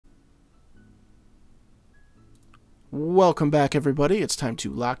Welcome back, everybody. It's time to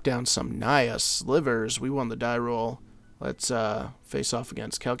lock down some Naya Slivers. We won the die roll. Let's face off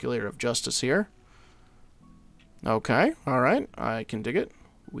against Calculator of Justice here. Okay, alright, I can dig it.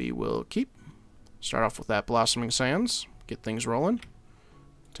 We will keep. Start off with that Blossoming Sands. Get things rolling.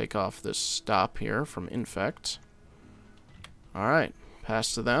 Take off this stop here from Infect. Alright,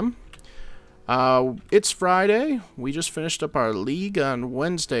 pass to them. It's Friday. We just finished up our league on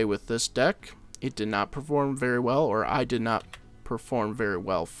Wednesday with this deck. It did not perform very well, or I did not perform very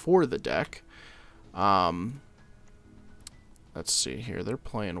well for the deck. Let's see here. They're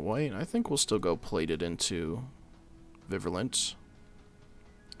playing white. I think we'll still go plated into Virulent.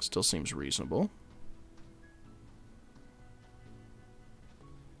 Still seems reasonable.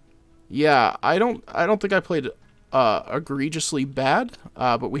 Yeah, I don't think I played egregiously bad,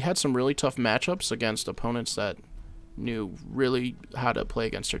 but we had some really tough matchups against opponents that knew really how to play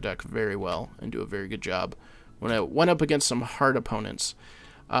against our deck very well and do a very good job when I went up against some hard opponents.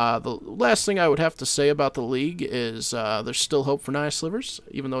 The last thing I would have to say about the league is there's still hope for Naya Slivers,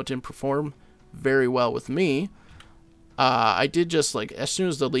 even though it didn't perform very well with me. I did just, like, as soon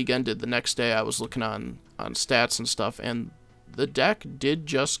as the league ended, the next day I was looking on stats and stuff, and the deck did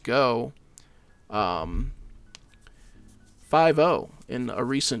just go 5-0 in a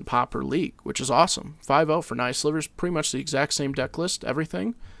recent Pauper league, which is awesome. 5-0 for Naya Slivers, pretty much the exact same deck list,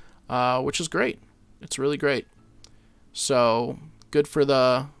 everything, which is great. It's really great. So good for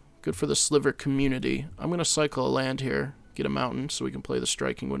the Sliver community. I'm gonna cycle a land here, get a mountain, so we can play the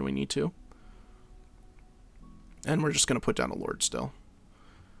striking when we need to. And we're just gonna put down a Lord still.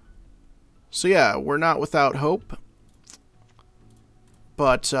 So yeah, we're not without hope,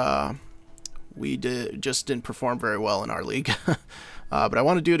 but we just didn't perform very well in our league. But I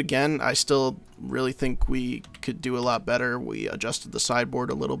want to do it again. I still really think we could do a lot better. We adjusted the sideboard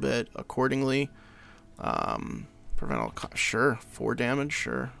a little bit accordingly. Prevent all, sure. 4 damage,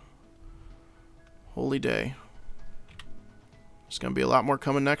 sure. Holy day. There's going to be a lot more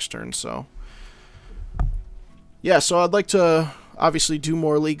coming next turn, so. Yeah, so I'd like to obviously do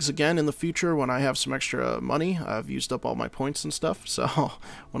more leagues again in the future when I have some extra money. I've used up all my points and stuff, so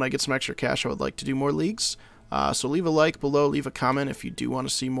when I get some extra cash, I would like to do more leagues. So leave a like below, leave a comment if you do want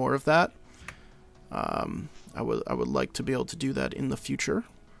to see more of that. I would like to be able to do that in the future.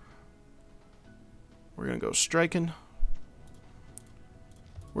 We're going to go striking.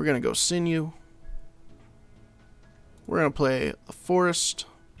 We're going to go sinew. We're going to play a forest.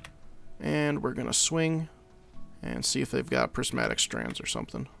 And we're going to swing and see if they've got prismatic strands or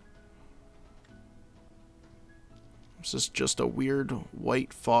something. This is just a weird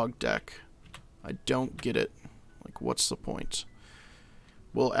white fog deck. I don't get it. Like, what's the point?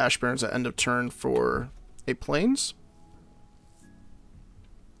 We'll Ash Barrens at end of turn for a Plains.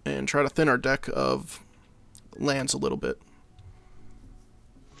 And try to thin our deck of lands a little bit.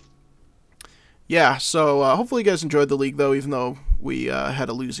 Yeah, so hopefully you guys enjoyed the league, though, even though we had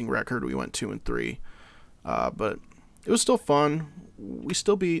a losing record. We went 2-3. But it was still fun. We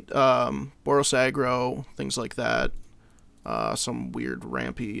still beat Boros Aggro, things like that. Some weird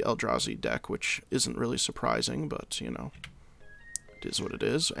rampy Eldrazi deck, which isn't really surprising, but, you know, it is what it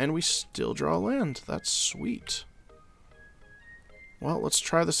is. And we still draw land. That's sweet. Well, let's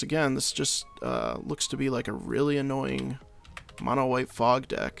try this again. This just looks to be like a really annoying mono-white fog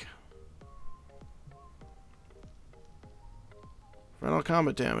deck. Final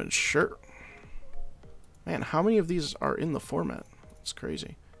combat damage, sure. Man, how many of these are in the format? That's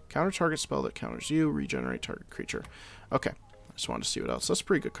crazy. Counter target spell that counters you, regenerate target creature. Okay, I just wanted to see what else. That's a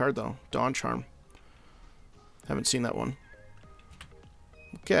pretty good card, though. Dawn Charm. Haven't seen that one.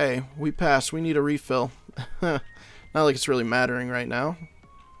 Okay, we pass. We need a refill. Not like it's really mattering right now.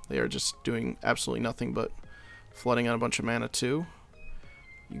 They are just doing absolutely nothing but flooding out a bunch of mana, too.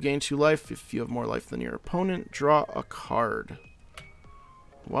 You gain 2 life. If you have more life than your opponent, draw a card.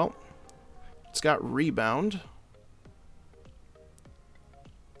 Well, it's got rebound.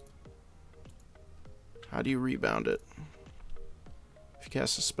 How do you rebound it? If you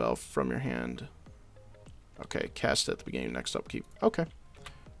cast a spell from your hand. Okay, cast it at the beginning of next upkeep. Okay,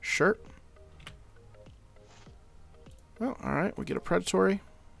 sure. Well, alright, we get a Predatory.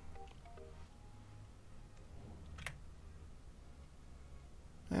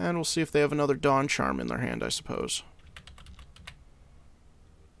 And we'll see if they have another Dawn Charm in their hand, I suppose.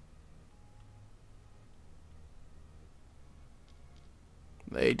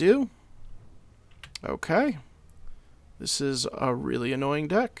 They do. Okay. This is a really annoying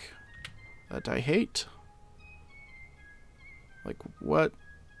deck that I hate. Like, what?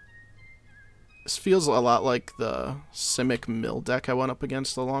 This feels a lot like the Simic Mill deck I went up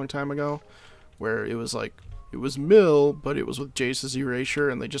against a long time ago, where it was like It was mill, but it was with Jace's Erasure,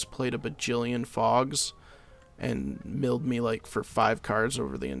 and they just played a bajillion fogs and milled me like for 5 cards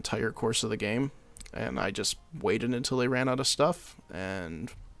over the entire course of the game. And I just waited until they ran out of stuff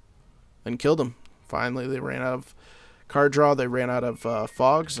and then killed them. Finally, they ran out of card draw, they ran out of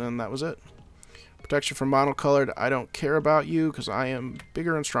fogs, and that was it. Protection from monocolored, I don't care about you because I am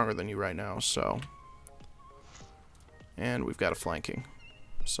bigger and stronger than you right now, so. And we've got a flanking.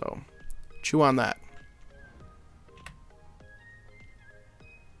 So, chew on that.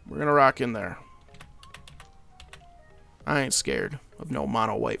 We're going to rock in there. I ain't scared of no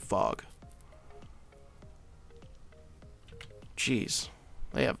mono white fog. Jeez.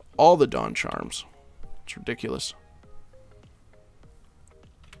 They have all the Dawn Charms. It's ridiculous.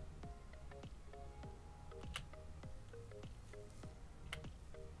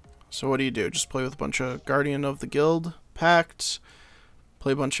 So what do? Just play with a bunch of Guardian of the Guild Pact,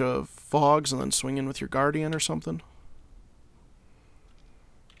 play a bunch of fogs, and then swing in with your Guardian or something?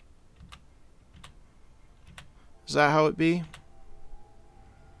 Is that how it be?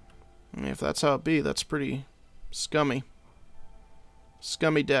 I mean, if that's how it be, that's pretty scummy.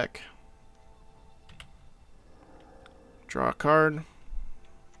 Scummy deck. Draw a card.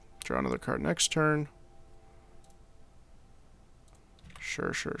 Draw another card next turn.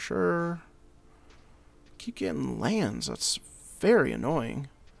 Sure, sure, sure. Keep getting lands. That's very annoying.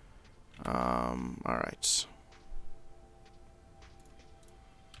 Alright.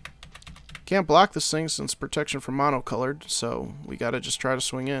 Can't block this thing since protection from monocolored, so we gotta just try to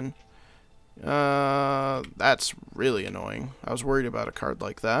swing in. That's really annoying. I was worried about a card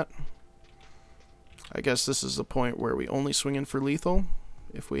like that. I guess this is the point where we only swing in for lethal,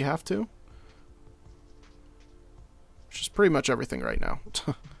 if we have to. Which is pretty much everything right now.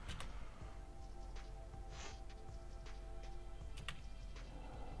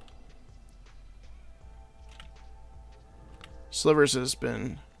 Slivers has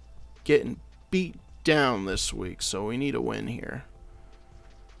been getting beat down this week, so we need a win here.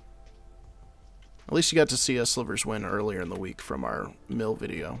 At least you got to see us Slivers win earlier in the week from our mill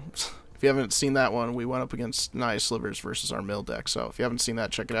video. If you haven't seen that one, we went up against Naya Slivers versus our mill deck, so if you haven't seen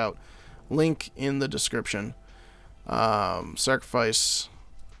that, check it out. Link in the description. Sacrifice,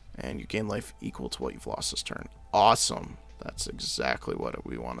 and you gain life equal to what you've lost this turn. Awesome. That's exactly what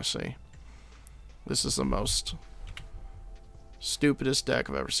we want to see. This is the most stupidest deck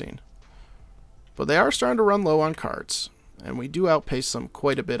I've ever seen. But they are starting to run low on cards, and we do outpace them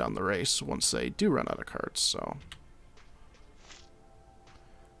quite a bit on the race once they do run out of cards, so.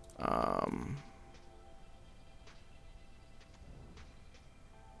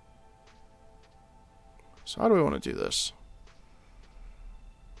 So how do we want to do this?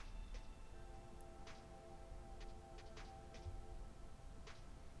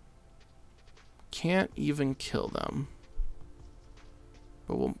 Can't even kill them.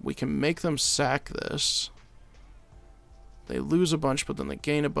 But we can make them sack this. They lose a bunch, but then they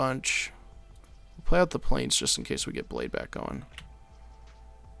gain a bunch. We'll play out the planes just in case we get Blade back going.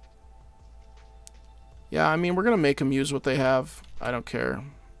 Yeah, I mean, we're going to make them use what they have. I don't care.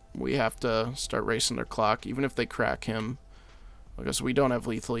 We have to start racing their clock, even if they crack him. Because we don't have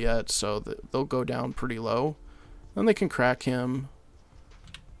lethal yet, so they'll go down pretty low. Then they can crack him.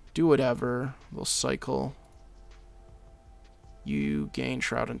 Do whatever. They'll cycle. You gain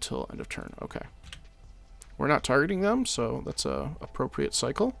Shroud until end of turn. Okay. We're not targeting them, so that's a appropriate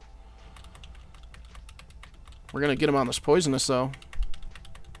cycle. We're going to get him on this poisonous, though.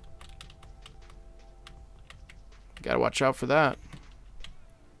 Gotta watch out for that.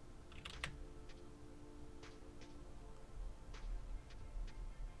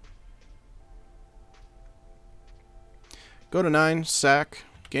 Go to 9, sack,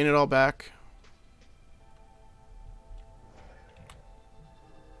 gain it all back.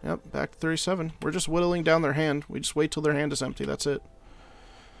 Yep, back to 37. We're just whittling down their hand. We just wait till their hand is empty. That's it.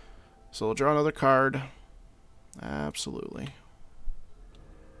 So we'll draw another card. Absolutely.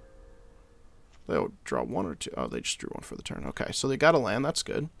 They'll draw 1 or 2. Oh, they just drew 1 for the turn. Okay, so they got a land. That's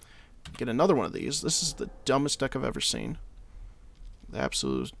good. Get another one of these. This is the dumbest deck I've ever seen. The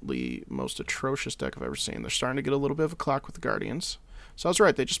absolutely most atrocious deck I've ever seen. They're starting to get a little bit of a clock with the Guardians. So I was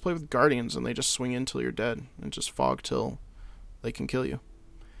right. They just play with Guardians, and they just swing in till you're dead. And just fog till they can kill you.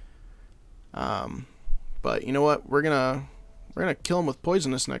 But you know what? We're gonna kill them with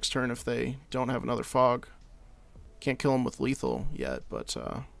Poisonous next turn if they don't have another fog. Can't kill them with Lethal yet, but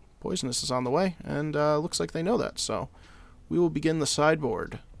Poisonous is on the way, and looks like they know that. So we will begin the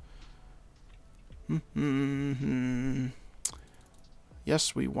sideboard.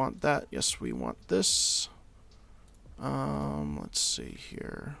 Yes, we want that. Yes, we want this. Let's see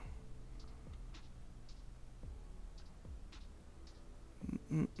here.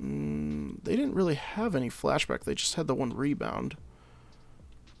 They didn't really have any flashback. They just had the one rebound.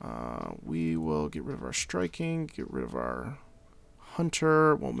 We will get rid of our striking, get rid of our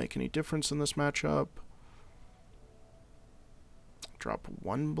hunter. Won't make any difference in this matchup. Drop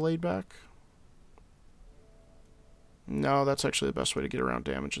one blade back. No, that's actually the best way to get around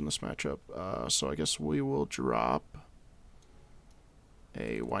damage in this matchup. So I guess we will drop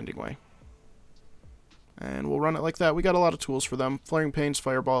a Winding Way. And we'll run it like that. We got a lot of tools for them. Flaring Pains,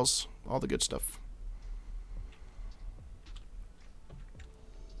 Fireballs, all the good stuff.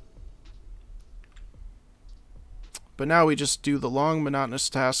 But now we just do the long, monotonous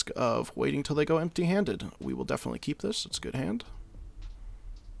task of waiting till they go empty-handed. We will definitely keep this. It's a good hand.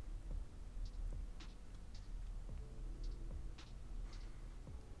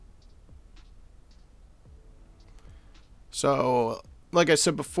 So, like I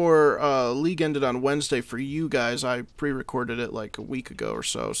said before, League ended on Wednesday for you guys. I pre-recorded it like a week ago or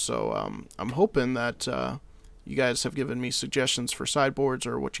so. So, I'm hoping that you guys have given me suggestions for sideboards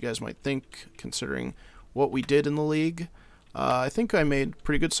or what you guys might think, considering what we did in the league. I think I made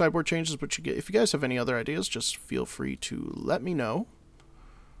pretty good sideboard changes, but if you guys have any other ideas, just feel free to let me know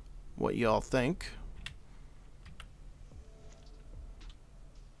what y'all think.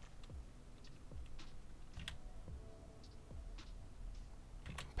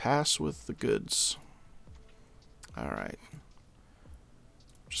 Pass with the goods. Alright.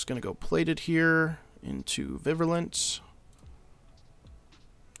 Just going to go plated here into Virulent.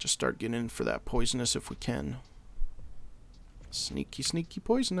 Just start getting in for that poisonous if we can. Sneaky, sneaky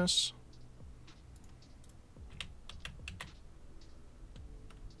poisonous.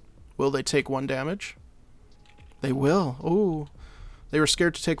 Will they take 1 damage? They will. Ooh. They were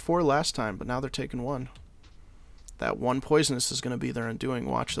scared to take 4 last time, but now they're taking 1. That 1 poisonous is going to be their undoing.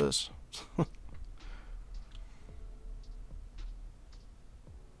 Watch this.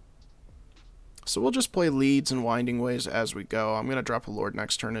 So we'll just play leads and winding ways as we go. I'm going to drop a Lord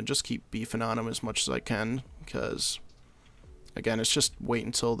next turn and just keep beefing on them as much as I can. Because, again, it's just wait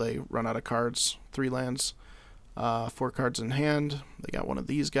until they run out of cards. 3 lands. 4 cards in hand. They got one of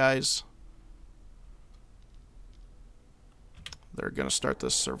these guys. They're going to start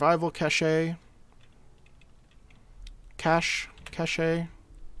this survival cache. Cache.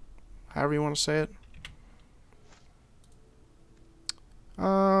 However you want to say it.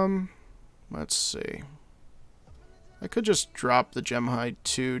 Let's see. I could just drop the Gem Hide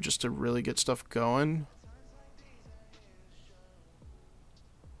too, just to really get stuff going.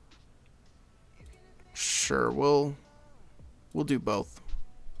 Sure, we'll do both.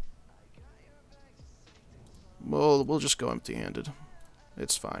 We'll just go empty-handed.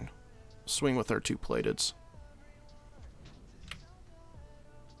 It's fine. Swing with our 2 plateds.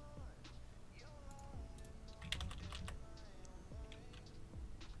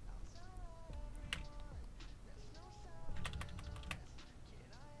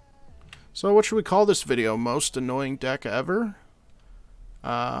 So what should we call this video? Most annoying deck ever?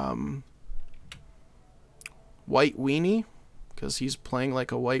 White Weenie? Because he's playing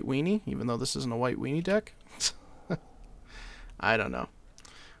like a white weenie, even though this isn't a white weenie deck? I don't know.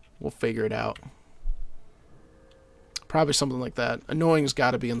 We'll figure it out. Probably something like that. Annoying's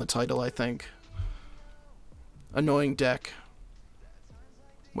got to be in the title, I think. Annoying deck.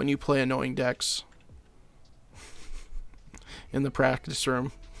 When you play annoying decks. In the practice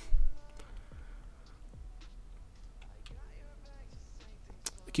room.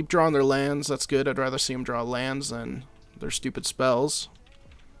 Keep drawing their lands, that's good. I'd rather see them draw lands than their stupid spells.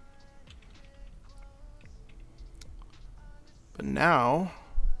 But now,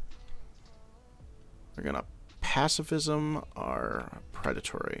 they're going to pacifism our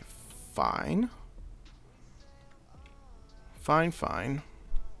predatory. Fine. Fine.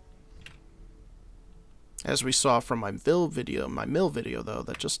 As we saw from my mill video though,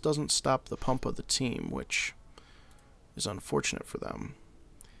 that just doesn't stop the pump of the team, which is unfortunate for them.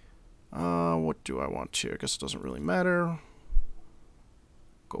 What do I want to? I guess it doesn't really matter.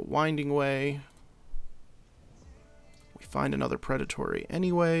 Go Winding Way. We find another predatory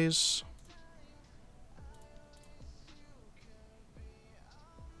anyways.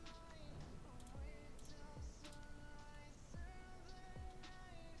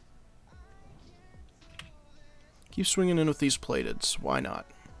 Keep swinging in with these plateds. Why not?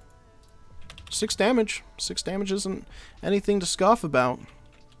 6 damage. 6 damage isn't anything to scoff about.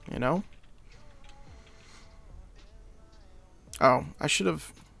 You know? Oh, I should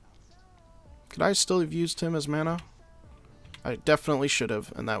have... Could I still have used him as mana? I definitely should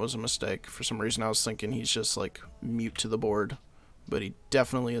have, and that was a mistake. For some reason I was thinking he's just, like, mute to the board. But he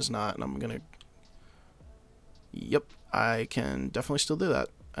definitely is not, and I'm gonna... Yep, I can definitely still do that.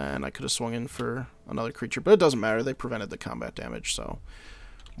 And I could have swung in for another creature, but it doesn't matter. They prevented the combat damage, so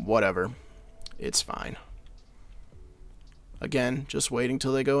whatever. It's fine. Again, just waiting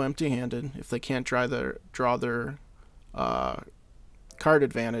till they go empty-handed. If they can't draw their card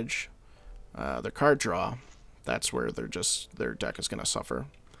advantage, their card draw, that's where their deck is going to suffer.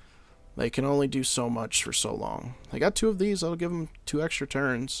 They can only do so much for so long. They got 2 of these. That'll give them 2 extra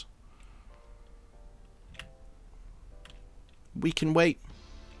turns. We can wait.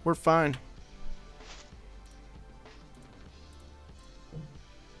 We're fine.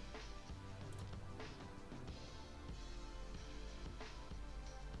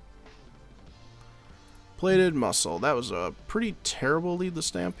 Plated Muscle. That was a pretty terrible lead, the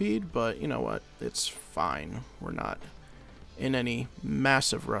Stampede, but you know what? It's fine. We're not in any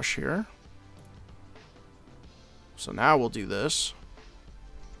massive rush here. So now we'll do this.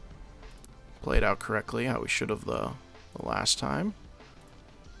 Play it out correctly, how we should have the last time.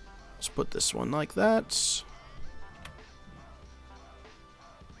 Let's put this one like that.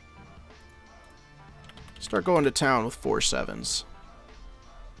 Start going to town with 4 7s.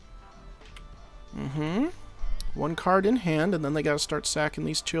 One card in hand, and then they gotta start sacking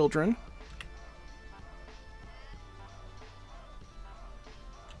these children.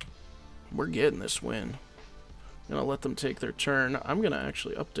 We're getting this win. I'm gonna let them take their turn. I'm gonna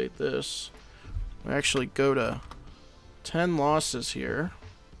actually update this. We actually go to 10 losses here.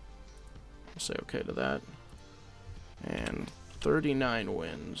 I'll say okay to that. And 39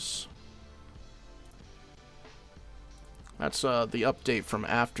 wins. That's the update from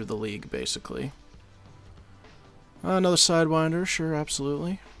after the league, basically. Another Sidewinder, sure,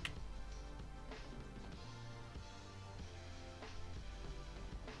 absolutely.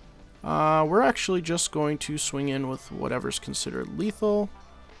 We're actually just going to swing in with whatever's considered lethal.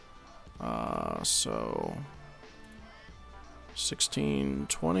 So 16,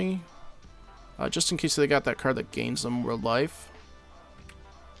 20. Just in case they got that card that gains them world life.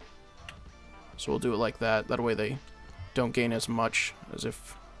 So we'll do it like that. That way they don't gain as much as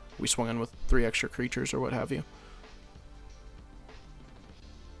if we swung in with 3 extra creatures or what have you.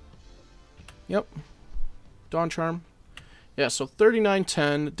 Yep. Dawn Charm. Yeah, so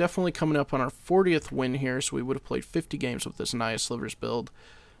 39-10. Definitely coming up on our 40th win here, so we would have played 50 games with this Naya Slivers build.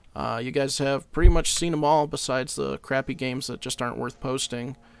 You guys have pretty much seen them all besides the crappy games that just aren't worth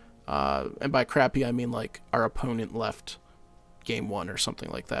posting. And by crappy, I mean like our opponent left game 1 or something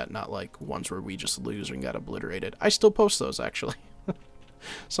like that, not like ones where we just lose and got obliterated. I still post those, actually.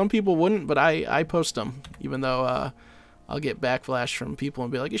 Some people wouldn't, but I post them, even though I'll get backlash from people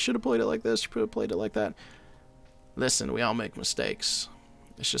and be like, you should have played it like this, you should have played it like that. Listen, we all make mistakes.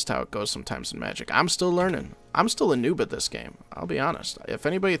 It's just how it goes sometimes in Magic. I'm still learning. I'm still a noob at this game. I'll be honest. If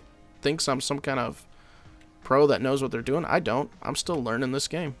anybody thinks I'm some kind of pro that knows what they're doing, I don't. I'm still learning this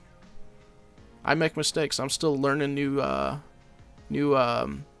game. I make mistakes. I'm still learning new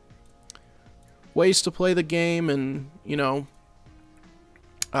ways to play the game, and you know,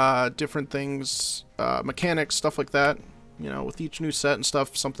 different things, mechanics, stuff like that. You know, with each new set and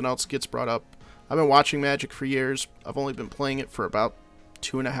stuff, something else gets brought up. I've been watching Magic for years. I've only been playing it for about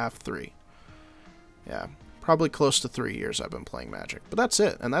 2.5, 3. Yeah, probably close to 3 years I've been playing Magic. But that's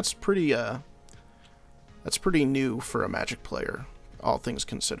it, and that's pretty new for a Magic player, all things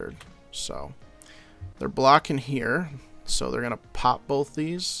considered. So they're blocking here, so they're gonna pop both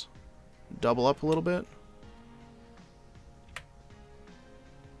these, double up a little bit.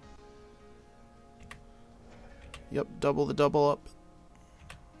 Yep, double the double up.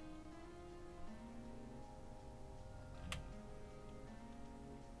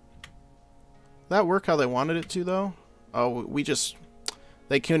 That work how they wanted it to, though? Oh,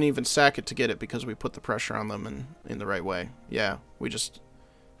 they couldn't even sack it to get it because we put the pressure on them in the right way. Yeah,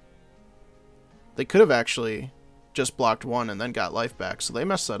 they could have actually just blocked 1 and then got life back, so they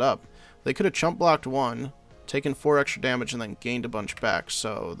messed that up. They could have chump blocked 1, taken 4 extra damage, and then gained a bunch back,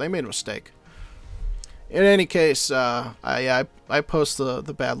 so they made a mistake. In any case, I post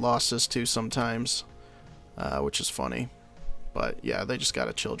the bad losses too sometimes, which is funny. But yeah, they just got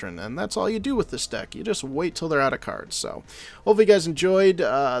a children, and that's all you do with this deck. You just wait till they're out of cards. So, hopefully you guys enjoyed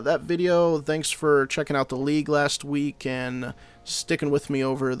that video. Thanks for checking out the league last week and sticking with me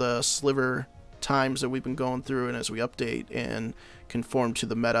over the sliver times that we've been going through, and as we update and conform to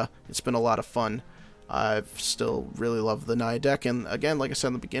the meta. It's been a lot of fun. I've still really loved the Naya deck, and again, like I said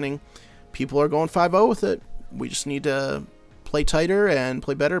in the beginning, people are going 5-0 with it. We just need to play tighter and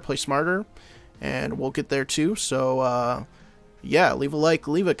play better, play smarter, and we'll get there too. So, yeah, leave a like,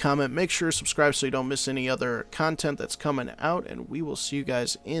 leave a comment, make sure to subscribe so you don't miss any other content that's coming out, and we will see you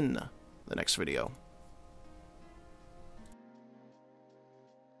guys in the next video.